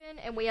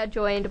and we are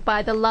joined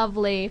by the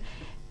lovely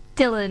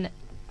Dylan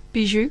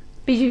Bijou.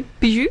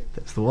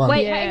 That's the one.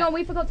 Wait, hang on,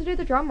 we forgot to do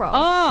the drum roll.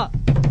 Oh!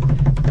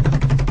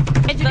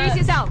 Introduce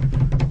yourself.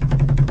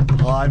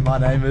 Hi, my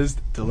name is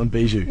Dylan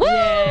Bijou.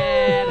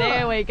 Yeah,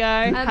 there we go.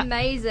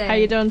 Amazing. How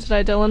you doing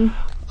today, Dylan?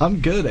 I'm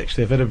good,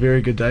 actually. I've had a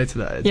very good day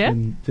today.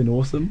 It's been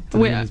awesome.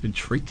 Today has been a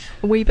treat.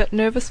 A wee bit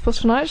nervous for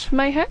tonight,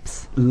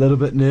 mayhaps? A little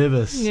bit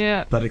nervous.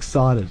 Yeah. But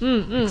excited.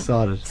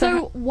 Excited.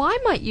 So why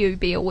might you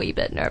be a wee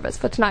bit nervous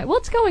for tonight?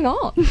 What's going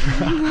on?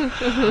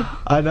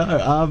 I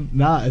know.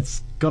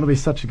 It's going to be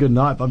such a good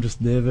night, but I'm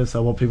just nervous. I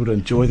want people to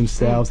enjoy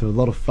themselves, have a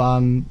lot of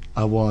fun.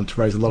 I want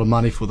to raise a lot of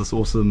money for this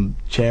awesome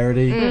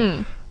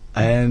charity.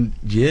 And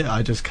yeah,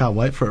 I just can't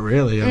wait for it,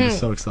 really. I'm just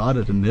so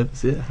excited and nervous,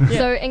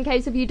 So in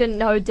case if you didn't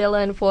know,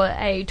 Dylan for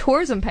a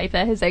tourism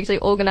paper has actually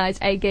organised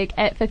a gig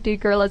at 50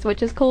 Gorillas,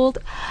 which is called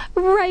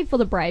Rave for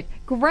the Brave.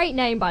 Great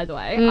name, by the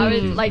way. I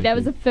was like, that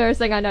was the first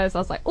thing I noticed. I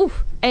was like,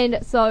 oof. And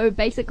so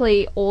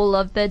basically all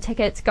of the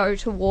tickets go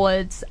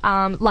towards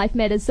Life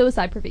Matters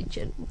suicide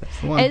prevention.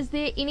 That's the one. Is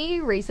there any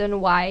reason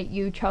why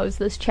you chose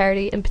this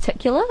charity in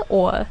particular,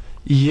 or?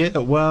 Yeah,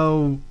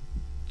 well,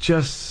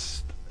 just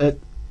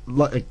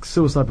like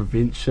suicide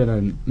prevention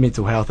and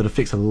mental health, it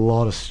affects a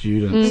lot of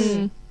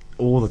students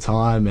all the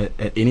time, at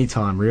any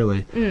time,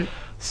 really.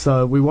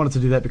 So we wanted to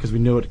do that because we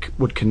knew it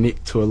would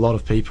connect to a lot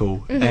of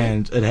people,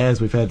 and it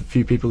has. We've had a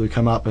few people who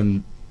come up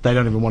and they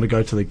don't even want to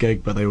go to the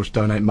gig, but they will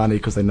donate money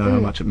because they know how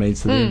much it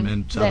means to them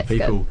and to other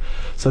people. Good.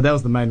 So that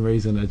was the main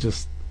reason.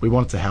 We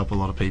wanted to help a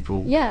lot of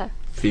people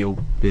feel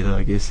better,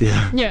 I guess.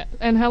 Yeah,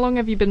 and how long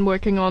have you been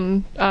working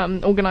on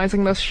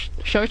organising this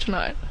show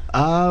tonight?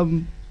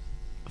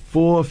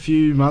 For a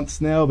few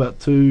months now, about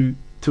two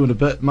and a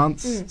bit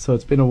months. So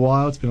it's been a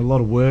while. It's been a lot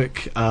of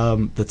work.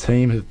 The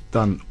team have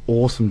done an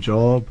awesome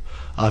job.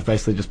 I've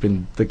basically just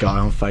been the guy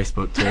on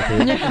Facebook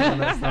talking.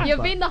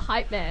 You've been the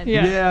hype man.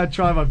 Yeah, I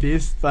try my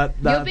best, but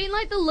You've been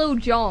like the Lil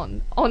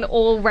Jon on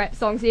all rap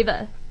songs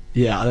ever.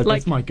 yeah,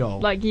 that's my goal.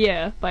 Like,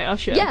 yeah, by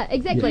Usher. Yeah,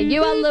 exactly.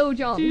 You are Lil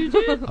Jon.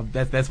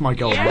 That's my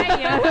goal.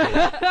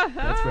 Yeah.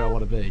 That's where I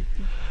want to be.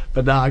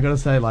 But I gotta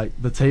say, like,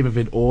 the team have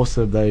been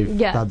awesome. They've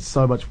done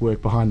so much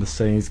work behind the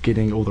scenes,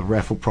 getting all the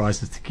raffle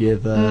prizes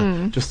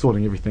together, just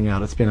sorting everything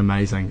out. It's been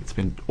amazing. It's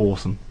been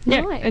awesome.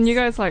 Yeah, Nice. and you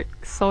guys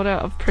sold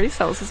out of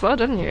pre-sales as well,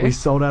 didn't you? We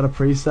sold out a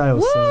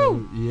pre-sale,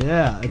 so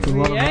yeah, it's a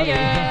lot of money.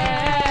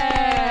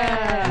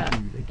 Yeah.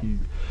 Thank you.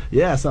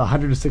 Yeah, so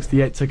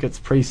 168 tickets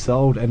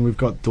pre-sold, and we've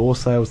got door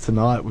sales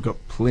tonight. We've got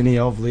plenty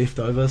of left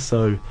over,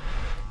 so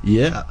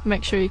yeah.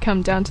 Make sure you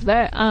come down to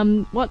that.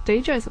 What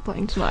DJs are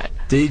playing tonight?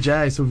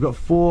 DJ, so we've got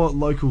 4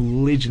 local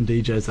legend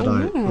DJs that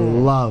I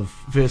love.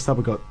 First up,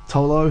 we've got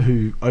Tolo,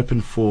 who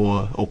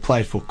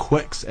played for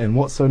Quicks and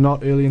What's So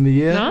Not early in the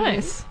year.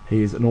 Nice.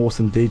 He's an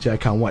awesome DJ. I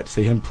can't wait to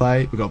see him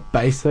play. We've got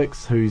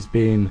Basics, who's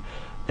been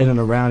in and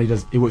around.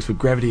 He works with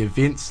Gravity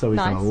Events, so he's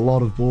done a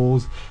lot of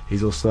balls.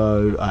 He's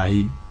also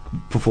he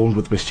performed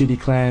with Machete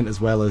Clan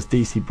as well as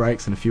DC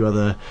Breaks and a few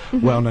other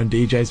well-known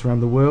DJs around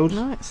the world.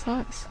 Nice.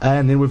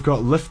 And then we've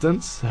got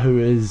Liftance, who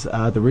is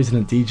the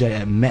resident DJ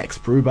at Max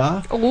Brew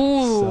Bar.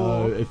 Ooh.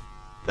 So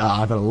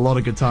I've had a lot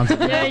of good times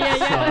at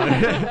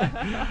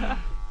Yeah.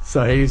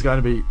 So he's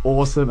going to be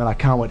awesome, and I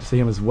can't wait to see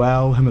him as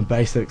well. Him and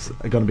Basics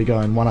are going to be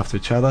going one after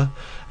each other,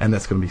 and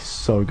that's going to be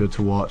so good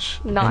to watch.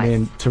 Nice.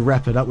 And then to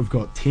wrap it up, we've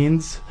got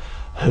Tens,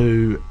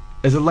 who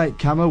is a late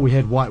comer. We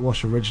had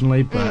Whitewash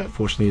originally, but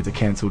fortunately had to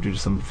cancel due to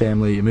some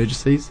family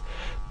emergencies.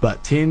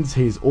 But Tens,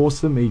 he's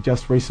awesome. He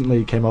just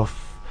recently came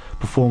off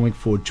performing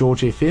for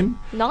George FM,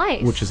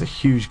 Nice. which is a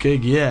huge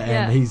gig,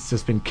 and he's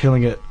just been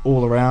killing it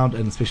all around,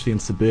 and especially in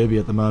suburbia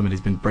at the moment.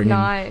 He's been bringing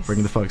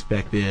the folks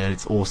back there.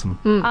 It's awesome.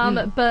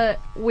 But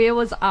where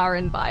was our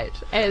invite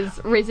as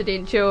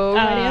residential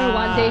Radio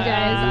 1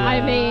 DJs?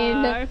 I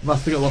mean,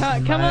 Must have got lost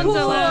in the come on, mail.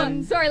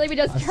 Dylan. sorry, let me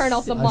just turn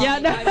off the mic. Yeah,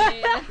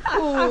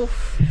 no.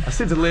 I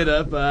sent a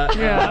letter, but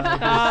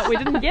we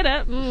didn't get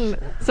it.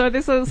 So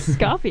there's a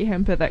Scarfy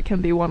hamper that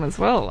can be won as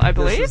well, I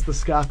believe. this is the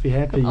Scarfy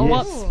hamper.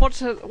 Yes.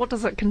 What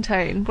does it contain?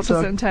 What So-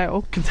 does it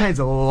entail? Contains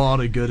a lot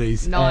of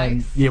goodies. Nice.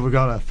 And, yeah, we've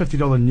got a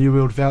 $50 New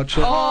World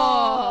voucher.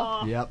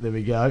 Oh, Yep, there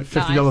we go.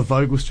 $50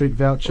 Vogel Street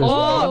voucher.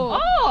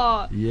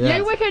 Oh, Yeah.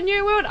 you work at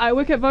New World, I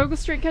work at Vogel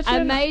Street Kitchen.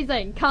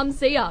 amazing. Come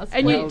see us.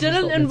 And Well, you just didn't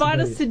not meant to invite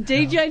be. us to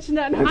DJ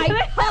tonight. No,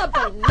 I can't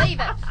believe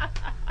it.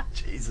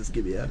 Jesus,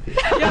 get me out of here.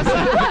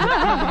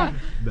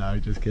 No,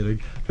 just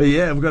kidding. But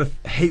yeah, we've got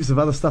heaps of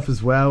other stuff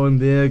as well in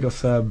there. Got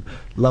some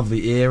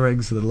lovely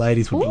earrings that the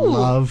ladies would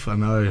love. I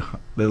know,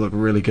 they look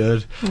really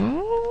good.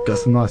 Got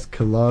some nice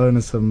cologne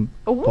and some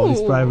body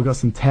spray. We've got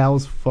some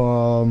towels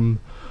from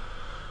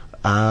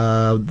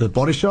the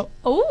Body Shop.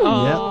 Ooh.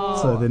 Yeah,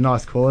 so they're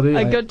nice quality.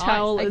 A good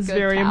towel Nice, a is good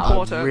very towel.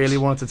 important. I really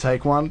wanted to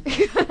take one,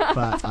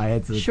 but I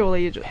had to.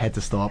 Surely you just... Had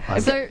to stop.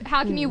 So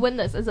how can you win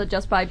this? Is it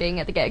just by being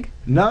at the gig?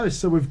 No,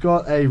 so we've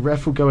got a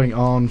raffle going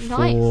on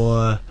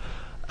for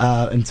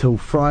until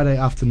Friday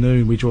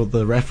afternoon. We draw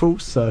the raffle,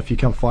 so if you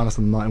come find us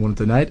on the night and want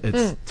to donate,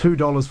 it's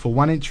 $2 for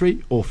 1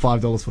 entry or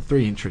 $5 for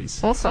 3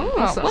 entries. Awesome.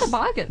 Oh, what a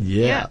bargain.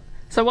 Yeah.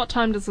 So what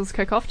time does this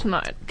kick off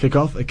tonight? It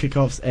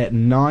kickoff's at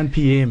 9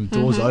 p.m.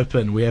 Doors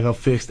open. We have our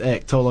first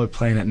act, Tolo,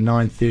 playing at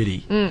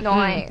 9:30.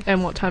 Nice.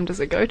 And what time does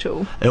it go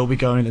till? It'll be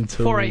going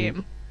until 4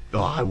 a.m.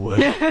 Oh, I would.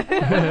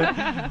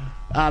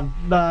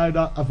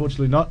 No,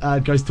 unfortunately not.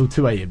 It goes till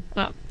 2 a.m.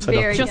 Oh, So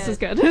Very just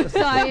good. as good. So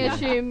I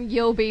assume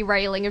you'll be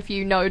railing a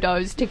few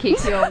no-dos to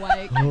keep you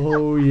awake.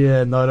 Oh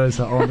yeah, notos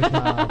are on the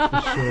card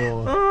for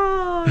sure.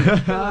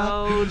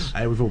 Oh,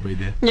 Hey, we've all been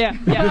there. yeah,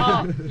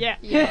 yeah, oh, yeah,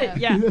 Yeah.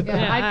 yeah.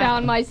 Yeah, I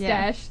found my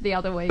stash the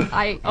other week.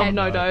 I Oh, had-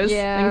 no dose.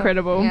 Yeah.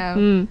 Incredible.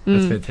 Yeah.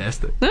 That's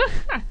fantastic.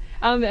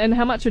 And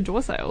how much are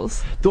door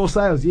sales? Door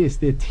sales, yes,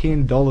 they're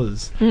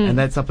 $10, and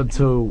that's up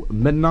until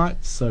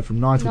midnight. So from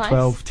 9 till Nice.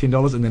 12,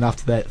 $10, and then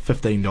after that,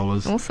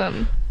 $15.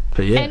 Awesome.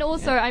 But yeah, And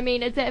also, I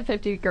mean, it's at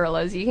 50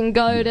 Gorillas. You can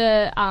go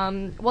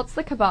to, what's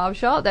the kebab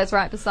shop that's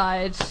right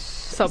beside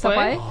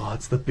Subway? oh,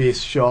 it's the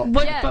best shop.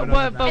 Yeah.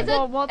 But Is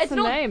it- what's it's the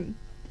not- name?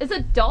 Is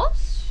it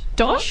Dosh?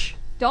 Dosh?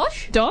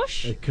 Dosh?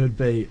 Dosh? It could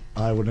be.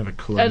 I wouldn't have a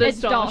clue. It is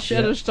It's Dosh. Dosh.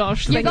 It is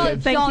Dosh. You Thank got you,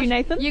 thank Dosh, you,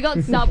 Nathan. You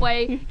got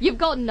Subway. You've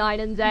got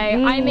Night and Day.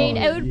 I mean,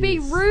 it would be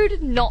yes.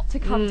 rude not to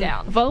come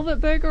down. Velvet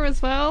Burger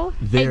as well.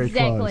 Very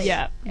Exactly. close.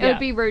 Yeah. It would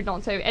be rude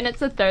not to. And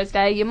it's a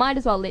Thursday. You might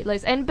as well let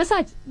loose. And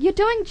besides, you're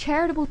doing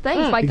charitable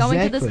things by going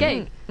to this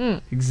exactly.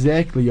 gig.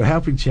 Exactly. You're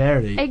helping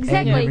charity.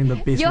 Exactly. And having the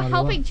best You're night of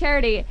helping life.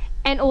 charity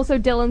and also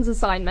Dylan's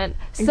assignment.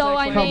 So,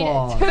 I Exactly. mean, Come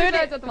on. 2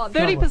 birds with one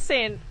stone.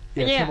 30%.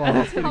 Yeah, come on.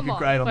 Let's get a Come good on.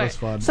 grade on Wait,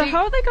 this one. So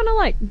how are they going to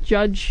like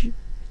judge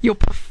your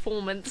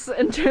performance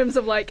in terms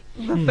of like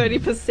the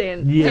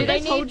 30%? Yeah. Have Do they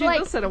they told need you like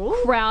this at all?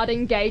 crowd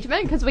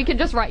engagement? Because we can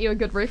just write you a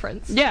good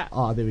reference. Yeah.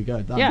 Oh, there we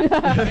go. Done. Yeah.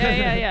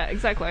 yeah,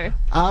 exactly.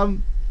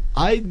 I'm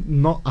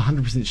not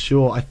 100%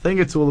 sure. I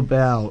think it's all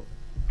about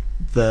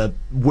the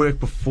work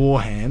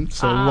beforehand.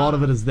 So a lot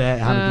of it is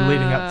that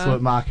leading up to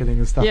it, marketing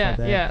and stuff Yeah, like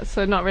that. yeah.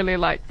 So not really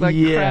like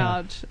the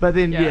crowd. But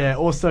then, Yeah.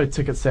 also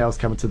ticket sales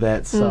come into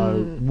that.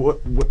 So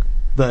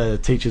the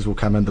teachers will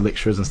come in, the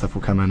lecturers and stuff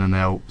will come in, and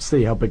they'll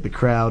see how big the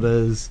crowd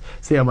is,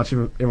 see how much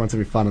everyone's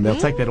having fun, and they'll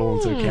take that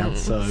all into account.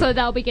 So, So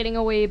they'll be getting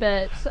a wee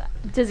bit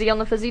dizzy on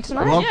the fizzy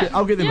tonight. well, Yeah.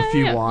 I'll get them a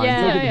few Yeah, wines. yeah,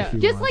 I'll get them yeah. a few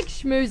Just wines. like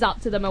schmooze up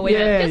to them a wee Yeah,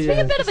 bit. Just be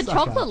yeah, a bit of a just suck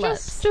chocolate up.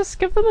 lips. Just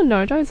give them a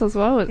no-dose as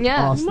well.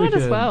 Yeah. Oh, Might sneak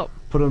as in, well.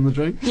 put on the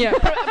drink. Yeah.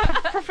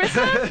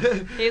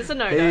 Professor, here's a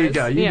no-dose. There you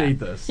go. You yeah. need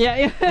this.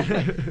 Yeah.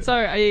 So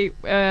are you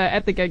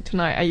at the gig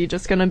tonight? Are you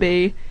just going to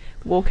be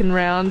walking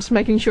around,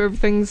 making sure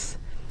everything's,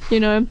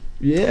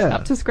 Yeah.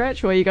 up to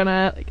scratch, or are you going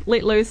to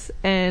let loose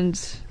and,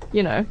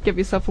 give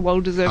yourself a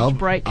well-deserved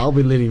break? I'll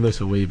be letting loose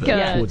a wee bit.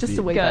 Yeah, towards just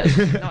the a wee end.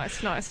 bit.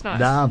 Nice.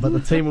 Nah, but the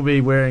team will be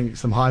wearing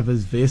some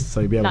high-vis vests, so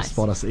you'll be able Nice. to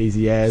spot us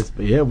easy as.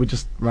 But yeah, we're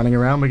just running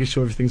around, making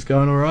sure everything's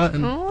going all right,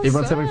 and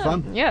everyone's having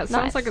fun. Yeah, it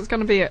sounds Nice. like it's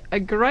going to be a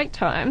great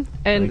time.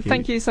 And Thank you.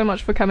 thank you so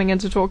much for coming in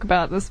to talk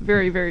about this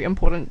very, very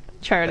important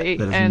charity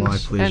That is and my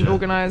pleasure. and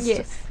organised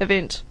Yes.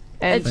 event.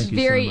 And It's Thank you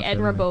so very much, Emily.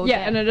 admirable. yeah,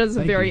 that- and it is a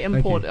Thank very you, thank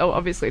important,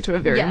 obviously to a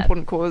very Yeah.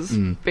 important cause,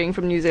 being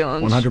from New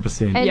Zealand.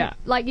 100%. And Yeah.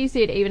 like you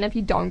said, even if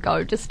you don't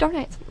go, just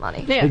donate some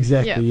money. Yeah,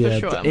 Exactly, yeah.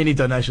 for sure. Any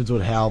donations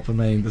would help. I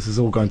mean, this is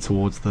all going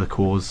towards the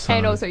cause. So.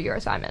 And also your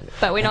assignment.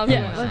 But we're not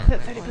Yeah. doing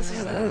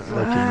 30%.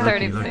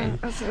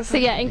 30%. So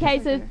yeah, in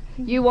case if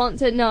you want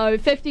to know,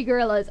 50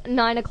 Gorillas,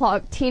 9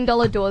 o'clock,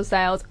 $10 door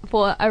sales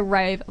for a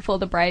rave for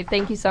the brave.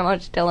 Thank you so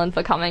much, Dylan,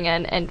 for coming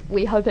in, and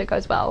we hope it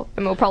goes well.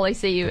 And we'll probably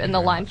see you in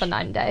the line for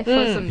 9 Day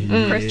for some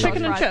crisscross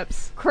Chicken and fries.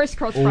 chips.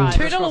 Crisscross Ooh, fries.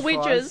 $2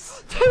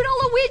 wedges.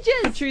 $2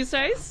 wedges.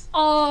 Tuesdays.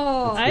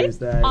 Oh, Eh?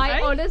 Tuesday. I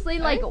Eh? honestly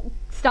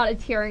started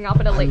tearing up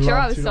at a lecture.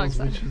 I was so love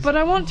excited. $2 But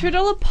I want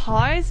 $2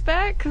 pies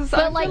back because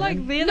I But feel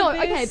like they're no, the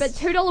okay, but best.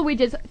 $2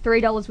 wedges,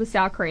 $3 with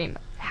sour cream.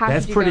 How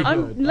That's could you pretty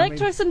go? good. I'm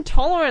lactose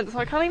intolerant, so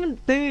I can't even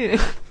do.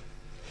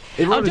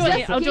 Everyone I'll do is-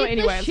 it. I'll do it Get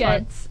the anyway. It's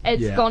fine. shits.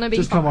 It's Yeah. gonna be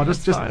Just come fine. on,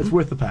 just fine. it's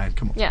worth the pain.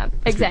 Come on. Yeah, Let's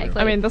be exactly. real.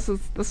 I mean, this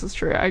is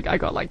true. I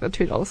got like the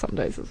 $2 some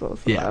days as well.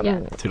 So Yeah. Yeah.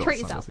 $2 Treat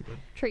sounds yourself. good.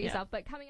 Treat yourself. But coming up.